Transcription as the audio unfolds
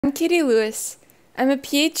I'm Katie Lewis. I'm a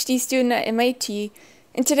PhD student at MIT,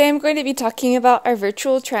 and today I'm going to be talking about our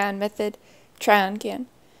virtual try-on method, TryOnGAN.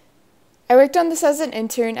 I worked on this as an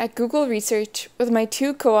intern at Google Research with my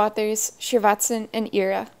two co-authors, Srivatsan and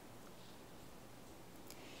Ira.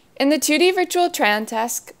 In the 2D virtual try-on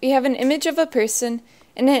task, we have an image of a person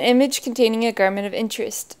and an image containing a garment of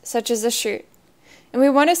interest, such as a shirt, and we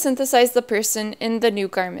want to synthesize the person in the new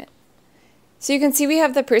garment. So you can see we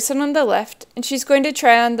have the person on the left, and she's going to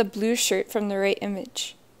try on the blue shirt from the right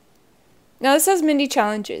image. Now this has many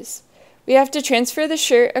challenges. We have to transfer the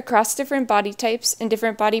shirt across different body types and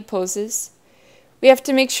different body poses. We have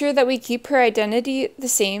to make sure that we keep her identity the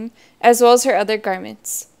same, as well as her other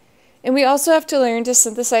garments. And we also have to learn to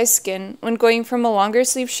synthesize skin when going from a longer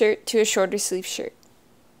sleeve shirt to a shorter sleeve shirt.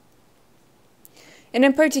 And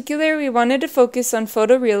in particular, we wanted to focus on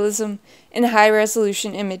photorealism and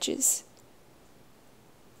high-resolution images.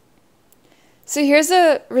 So here's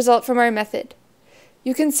a result from our method.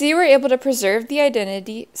 You can see we're able to preserve the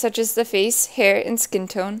identity, such as the face, hair, and skin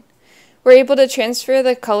tone. We're able to transfer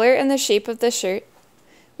the color and the shape of the shirt.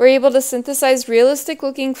 We're able to synthesize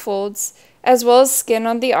realistic-looking folds, as well as skin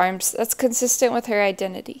on the arms that's consistent with her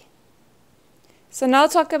identity. So now I'll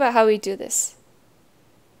talk about how we do this.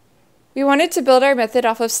 We wanted to build our method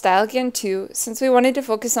off of StyleGAN 2 since we wanted to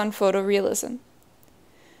focus on photorealism.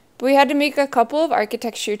 But we had to make a couple of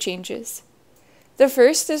architecture changes. The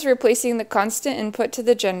first is replacing the constant input to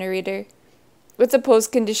the generator with the pose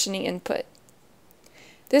conditioning input.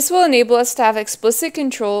 This will enable us to have explicit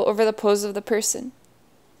control over the pose of the person.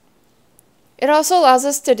 It also allows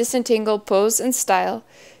us to disentangle pose and style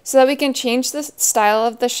so that we can change the style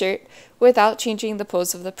of the shirt without changing the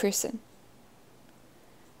pose of the person.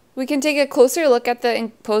 We can take a closer look at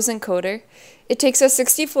the pose encoder. It takes a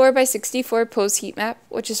 64 by 64 pose heat map,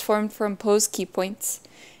 which is formed from pose key points,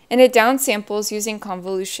 and it downsamples using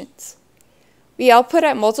convolutions. We output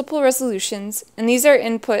at multiple resolutions, and these are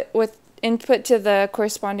input to the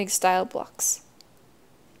corresponding style blocks.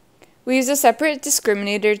 We use a separate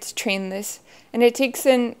discriminator to train this, and it takes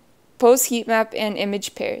in pose heat map and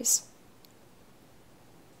image pairs.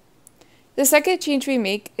 The second change we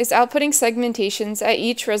make is outputting segmentations at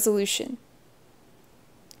each resolution.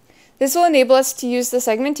 This will enable us to use the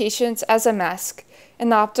segmentations as a mask in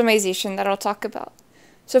the optimization that I'll talk about.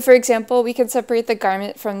 So for example, we can separate the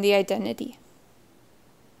garment from the identity.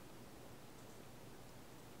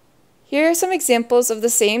 Here are some examples of the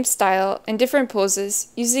same style and different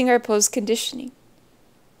poses using our pose conditioning.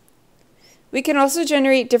 We can also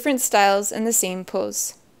generate different styles in the same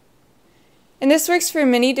pose. And this works for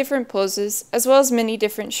many different poses as well as many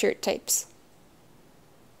different shirt types.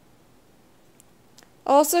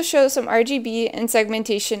 I'll also show some RGB and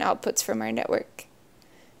segmentation outputs from our network.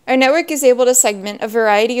 Our network is able to segment a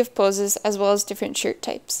variety of poses as well as different shirt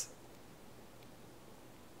types.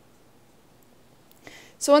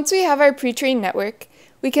 So once we have our pre-trained network,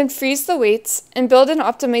 we can freeze the weights and build an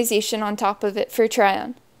optimization on top of it for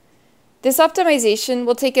try-on. This optimization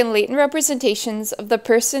will take in latent representations of the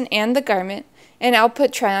person and the garment and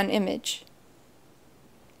output try-on image.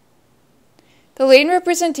 The latent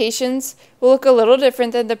representations will look a little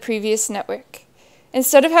different than the previous network.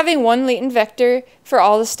 Instead of having one latent vector for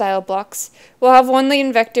all the style blocks, we'll have one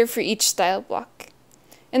latent vector for each style block.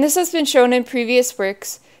 And this has been shown in previous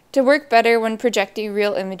works to work better when projecting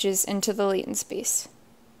real images into the latent space.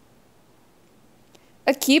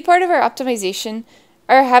 A key part of our optimization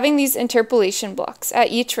are having these interpolation blocks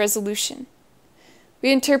at each resolution.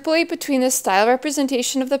 We interpolate between the style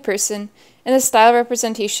representation of the person and the style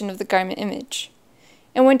representation of the garment image.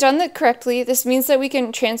 And when done correctly, this means that we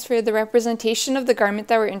can transfer the representation of the garment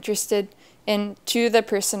that we're interested in to the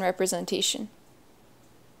person representation.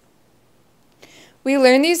 We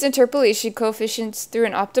learn these interpolation coefficients through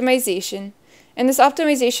an optimization, and this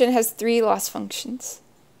optimization has three loss functions.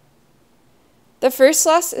 The first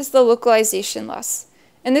loss is the localization loss,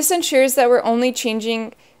 and this ensures that we're only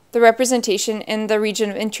changing the representation in the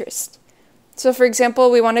region of interest. So for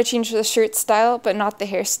example, we want to change the shirt style, but not the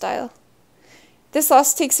hairstyle. This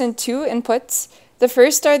loss takes in two inputs. The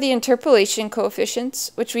first are the interpolation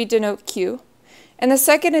coefficients, which we denote Q, and the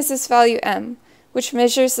second is this value M, which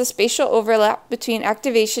measures the spatial overlap between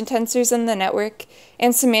activation tensors in the network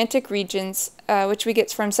and semantic regions, which we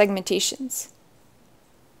get from segmentations.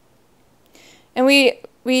 And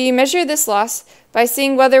we measure this loss by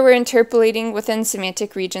seeing whether we're interpolating within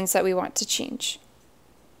semantic regions that we want to change.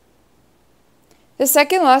 The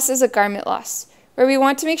second loss is a garment loss, where we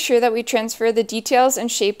want to make sure that we transfer the details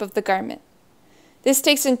and shape of the garment. This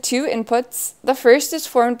takes in two inputs. The first is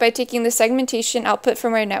formed by taking the segmentation output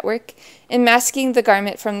from our network and masking the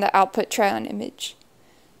garment from the output try-on image.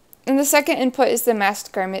 and the second input is the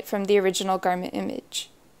masked garment from the original garment image.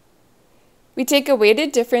 We take a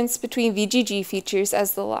weighted difference between VGG features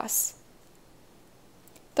as the loss.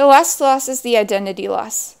 The last loss is the identity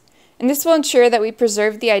loss, and this will ensure that we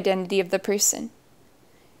preserve the identity of the person.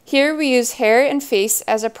 Here we use hair and face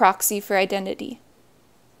as a proxy for identity.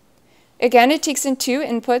 Again, it takes in two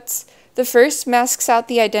inputs. The first masks out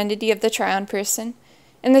the identity of the try-on person,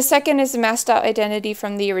 and the second is the masked out identity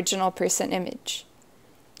from the original person image.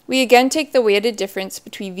 We again take the weighted difference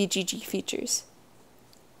between VGG features.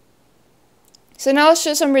 So now I'll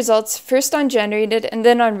show some results, first on generated and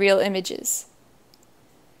then on real images.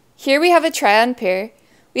 Here we have a try-on pair.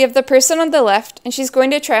 We have the person on the left, and she's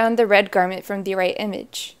going to try on the red garment from the right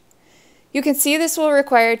image. You can see this will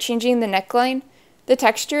require changing the neckline, the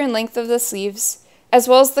texture and length of the sleeves, as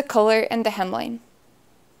well as the color and the hemline.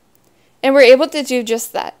 And we're able to do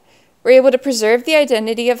just that. We're able to preserve the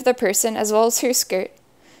identity of the person as well as her skirt.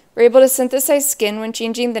 We're able to synthesize skin when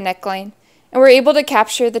changing the neckline, and we're able to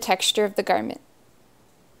capture the texture of the garment.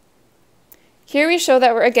 Here we show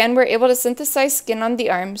that we're able to synthesize skin on the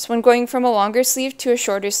arms when going from a longer sleeve to a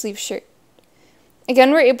shorter sleeve shirt.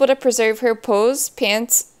 Again, we're able to preserve her pose,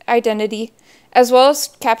 pants, identity, as well as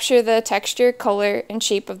capture the texture, color, and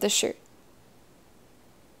shape of the shirt.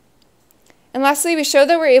 And lastly, we show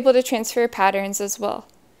that we're able to transfer patterns as well.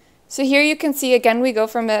 So here you can see again we go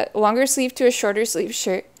from a longer sleeve to a shorter sleeve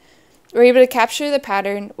shirt. We're able to capture the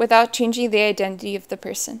pattern without changing the identity of the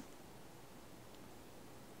person.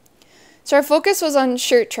 So our focus was on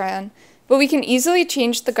shirt try-on, but we can easily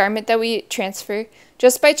change the garment that we transfer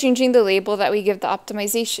just by changing the label that we give the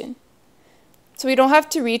optimization. So we don't have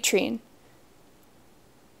to retrain.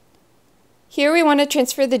 Here we want to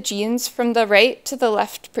transfer the jeans from the right to the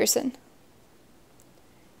left person.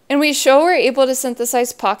 And we show we're able to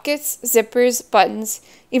synthesize pockets, zippers, buttons,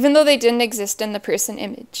 even though they didn't exist in the person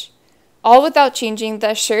image, all without changing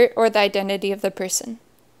the shirt or the identity of the person.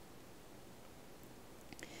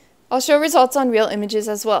 I'll show results on real images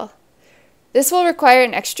as well. This will require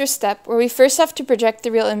an extra step where we first have to project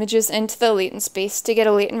the real images into the latent space to get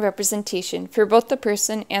a latent representation for both the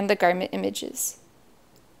person and the garment images.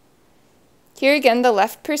 Here again, the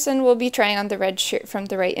left person will be trying on the red shirt from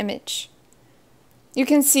the right image. You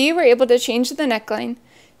can see we're able to change the neckline,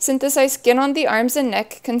 synthesize skin on the arms and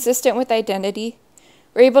neck consistent with identity.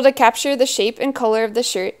 We're able to capture the shape and color of the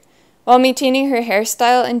shirt while maintaining her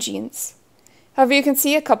hairstyle and jeans. However, you can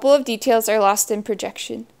see a couple of details are lost in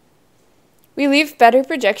projection. We leave better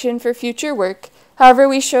projection for future work. However,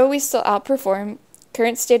 we show we still outperform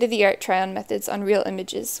current state-of-the-art try-on methods on real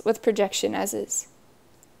images with projection as is.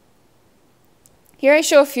 Here I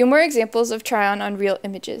show a few more examples of try-on on real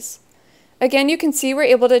images. Again, you can see we're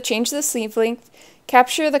able to change the sleeve length,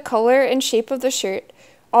 capture the color and shape of the shirt,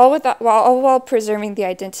 all while preserving the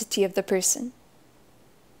identity of the person.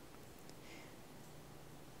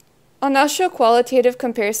 I'll now show qualitative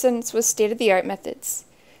comparisons with state-of-the-art methods.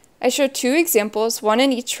 I show two examples, one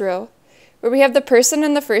in each row, where we have the person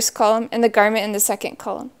in the first column and the garment in the second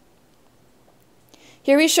column.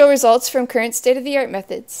 Here we show results from current state-of-the-art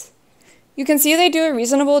methods. You can see they do a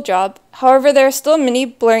reasonable job, however there are still many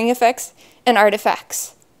blurring effects and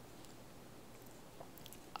artifacts.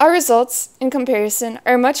 Our results, in comparison,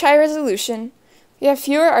 are much higher resolution, we have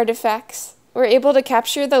fewer artifacts, we're able to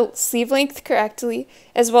capture the sleeve length correctly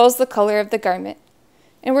as well as the color of the garment,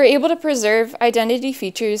 and we're able to preserve identity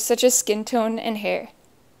features such as skin tone and hair.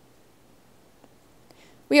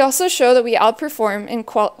 We also show that we outperform in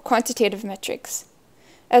quantitative metrics,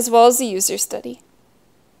 as well as the user study.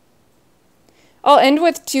 I'll end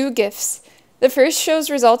with two GIFs. The first shows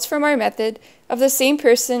results from our method of the same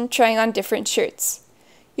person trying on different shirts.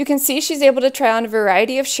 You can see she's able to try on a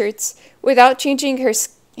variety of shirts without changing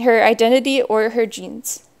her identity or her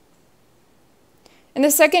jeans. And the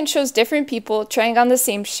second shows different people trying on the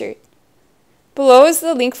same shirt. Below is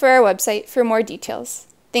the link for our website for more details.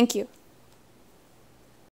 Thank you.